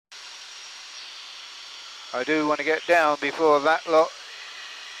I do want to get down before that lot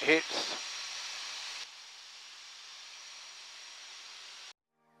hits.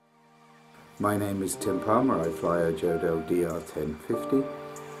 My name is Tim Palmer. I fly a Jodel DR1050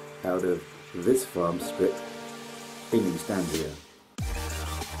 out of this farm strip in East Anglia.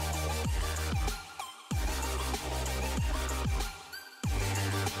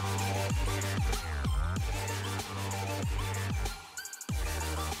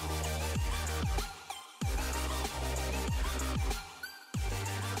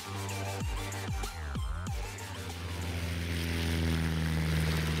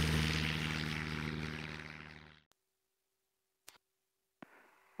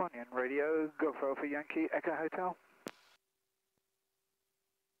 Monewden radio, Golf Alpha Yankee, Echo Hotel.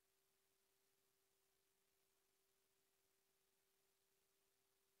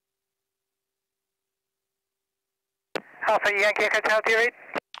 Alpha Yankee, Echo Hotel, do you read?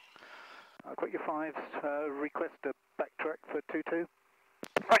 I've got your 5s, request a backtrack for 22.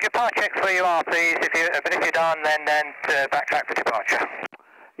 Roger, part checks where you are, please. But if you're done, then backtrack for departure.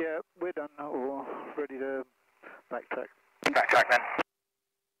 Yeah, we're done now, or ready to backtrack. Backtrack then.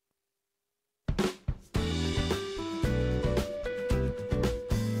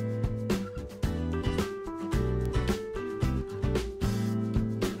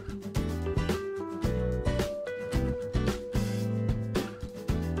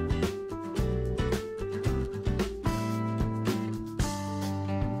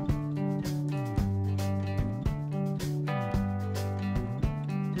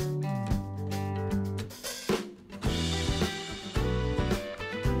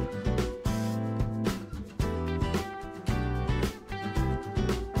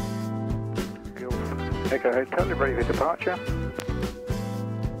 Echo Hotel, ready for departure.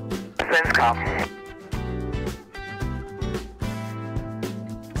 Sends calm.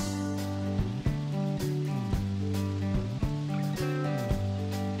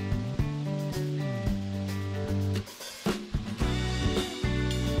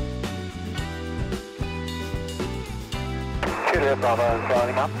 Julia Bravo,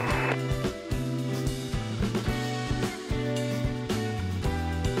 flying up.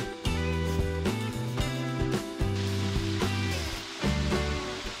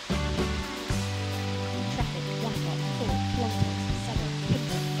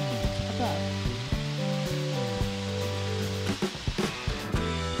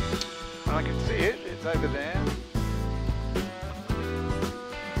 I can see it, it's over there.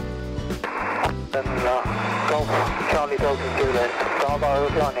 Golf, Charlie Delta Juliet, Bravo,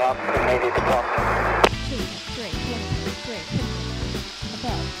 lining up, immediate departure. 2, 3 kilometers, 3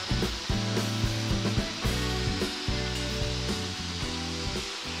 above.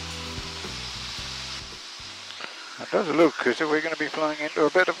 It does look as if we're going to be flying into a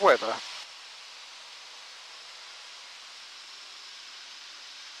bit of weather.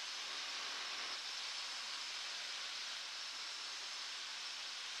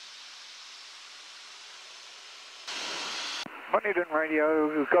 Monewden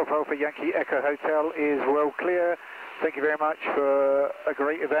radio, Golf Alpha Yankee Echo Hotel is well clear. Thank you very much for a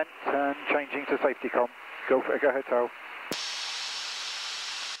great event and changing to safety com. Golf Echo Hotel.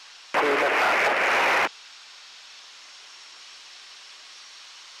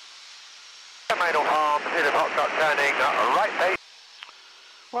 Manual palm, hit a hot shot turning, right base.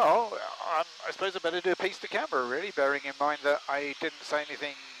 Well, I suppose I better do a piece to camera really, bearing in mind that I didn't say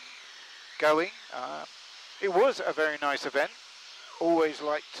anything going. It was a very nice event. Always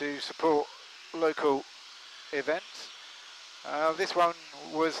like to support local events. This one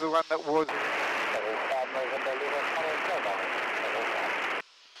was the one that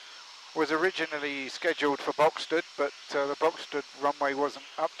was originally scheduled for Boxted, but the Boxted runway wasn't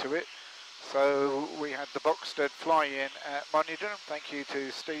up to it. So we had the Boxted Fly In at Monewden. Thank you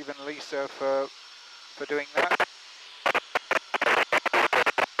to Steve and Lisa for doing that.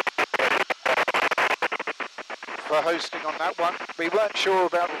 For hosting on that one. We weren't sure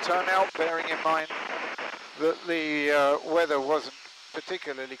about the turnout, bearing in mind that the weather wasn't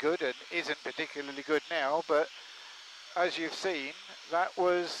particularly good and isn't particularly good now, but as you've seen, that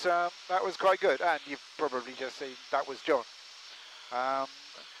was quite good, and you've probably just seen that was John.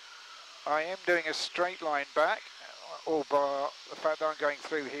 I am doing a straight line back, all bar the fact that I'm going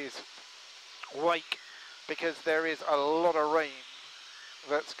through his wake, because there is a lot of rain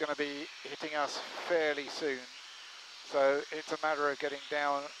that's going to be hitting us fairly soon. So it's a matter of getting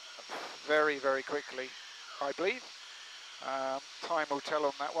down very, very quickly, I believe. Time will tell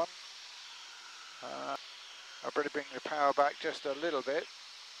on that one. I'll better bring the power back just a little bit.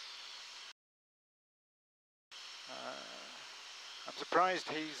 I'm surprised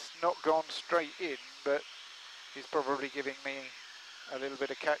he's not gone straight in, but He's probably giving me a little bit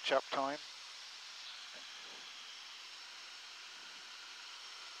of catch-up time.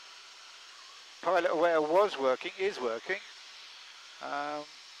 Pilot aware was working, is working,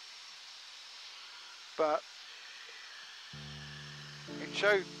 but it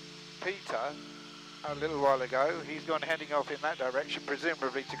showed Peter a little while ago. He's gone heading off in that direction,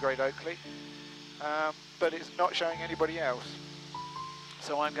 presumably to Great Oakley, but it's not showing anybody else.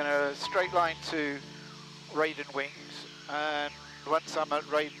 So I'm going to straight line to Raiden Wings, and once I'm at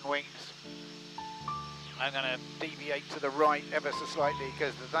Raiden Wings, I'm going to deviate to the right ever so slightly,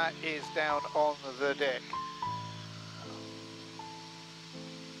 because that is down on the deck.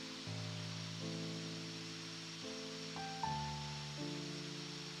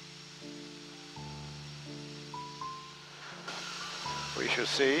 We shall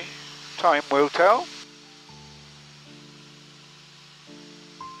see. Time will tell.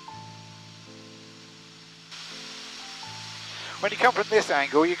 When you come from this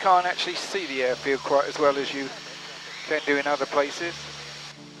angle, you can't actually see the airfield quite as well as you can do in other places.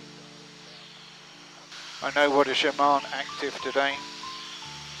 I know Watersham aren't active today,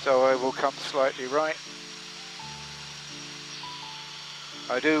 so I will come slightly right.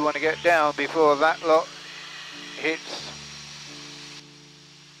 I do want to get down before that lot hits.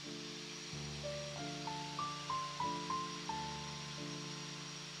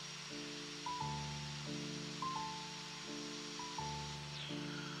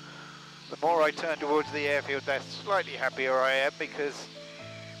 The more I turn towards the airfield, the slightly happier I am, because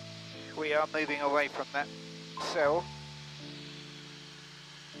we are moving away from that cell.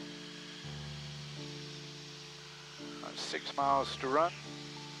 That's 6 miles to run.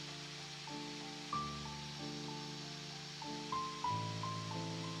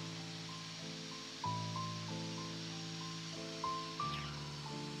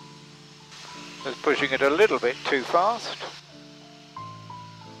 Just pushing it a little bit too fast.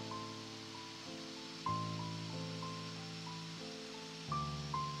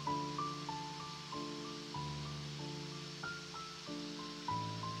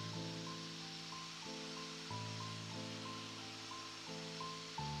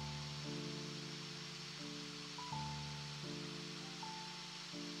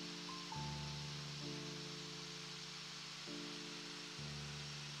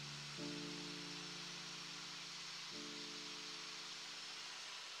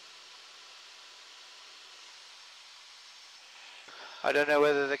 I don't know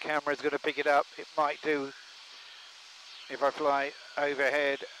whether the camera is going to pick it up. It might do if I fly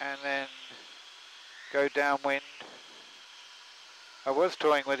overhead and then go downwind. I was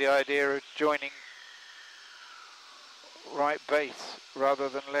toying with the idea of joining right base rather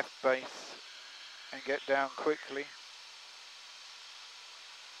than left base and get down quickly.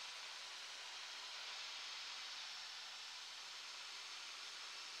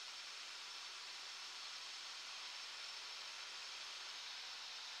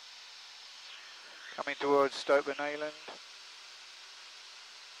 Coming towards Stoke-on-Ayland.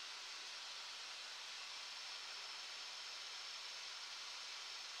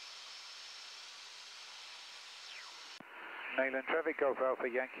 Nayland traffic, Golf Alpha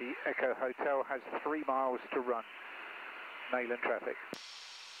Yankee Echo Hotel has 3 miles to run. Nayland traffic.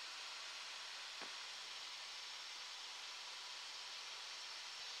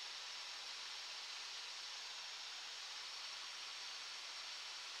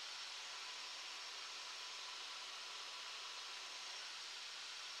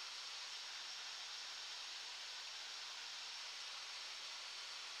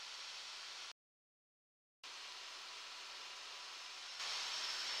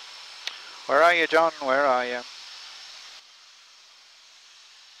 Where are you, John? Where are you?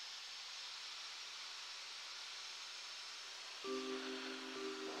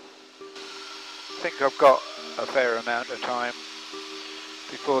 I think I've got a fair amount of time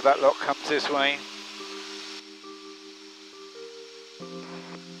before that lot comes this way.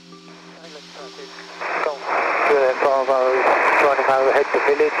 Golf Juliet Bravo, running overhead to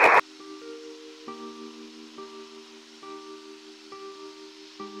village.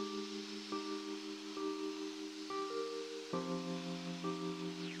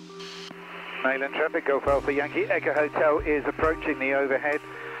 Nayland traffic, Golf Alpha Yankee Echo Hotel is approaching the overhead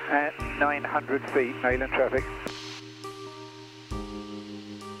at 900 feet. Nayland traffic.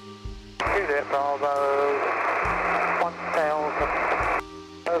 Juliet Bravo,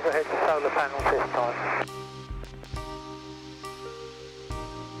 1000, overhead solar panels this time.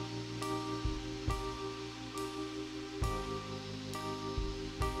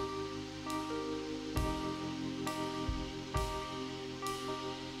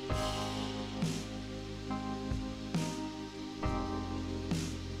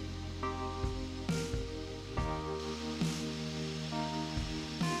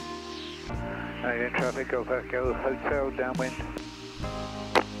 Monewden traffic, Golf Echo Hotel, downwind.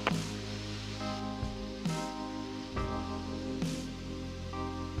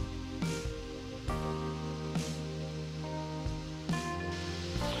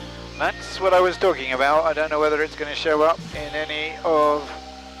 That's what I was talking about. I don't know whether it's going to show up in any of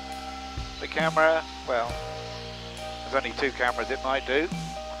the camera. Well, there's only 2 cameras, it might do.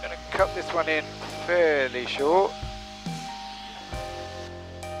 I'm going to cut this one in fairly short.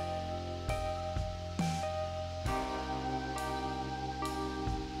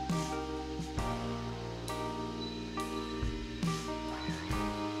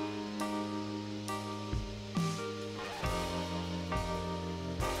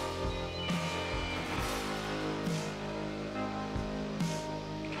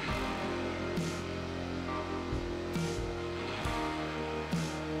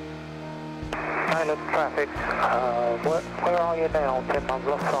 Pilot traffic, where are you now, Tim? I've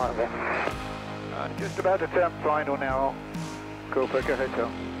lost sight of it. Just about to turn final now, Golf Echo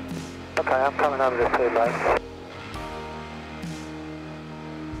Hotel. Okay, I'm coming over the 2 lanes.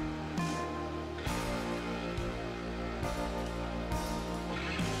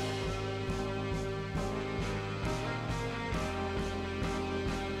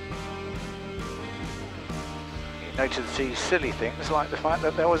 Notice these silly things like the fact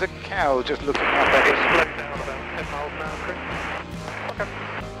that there was a cow just looking up at us. Slow down about 10 miles an hour, Chris. Okay.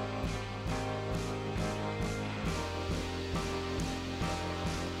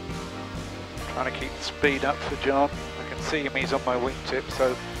 Trying to keep the speed up for John. I can see him, he's on my wingtip,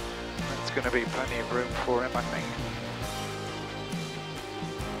 so there's going to be plenty of room for him, I think.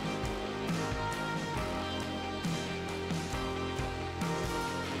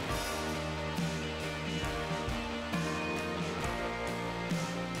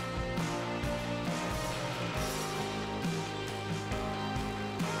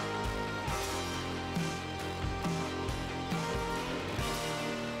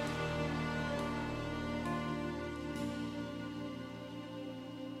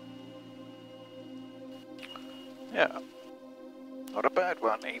 Yeah, not a bad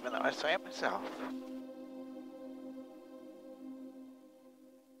one, even though I say it myself.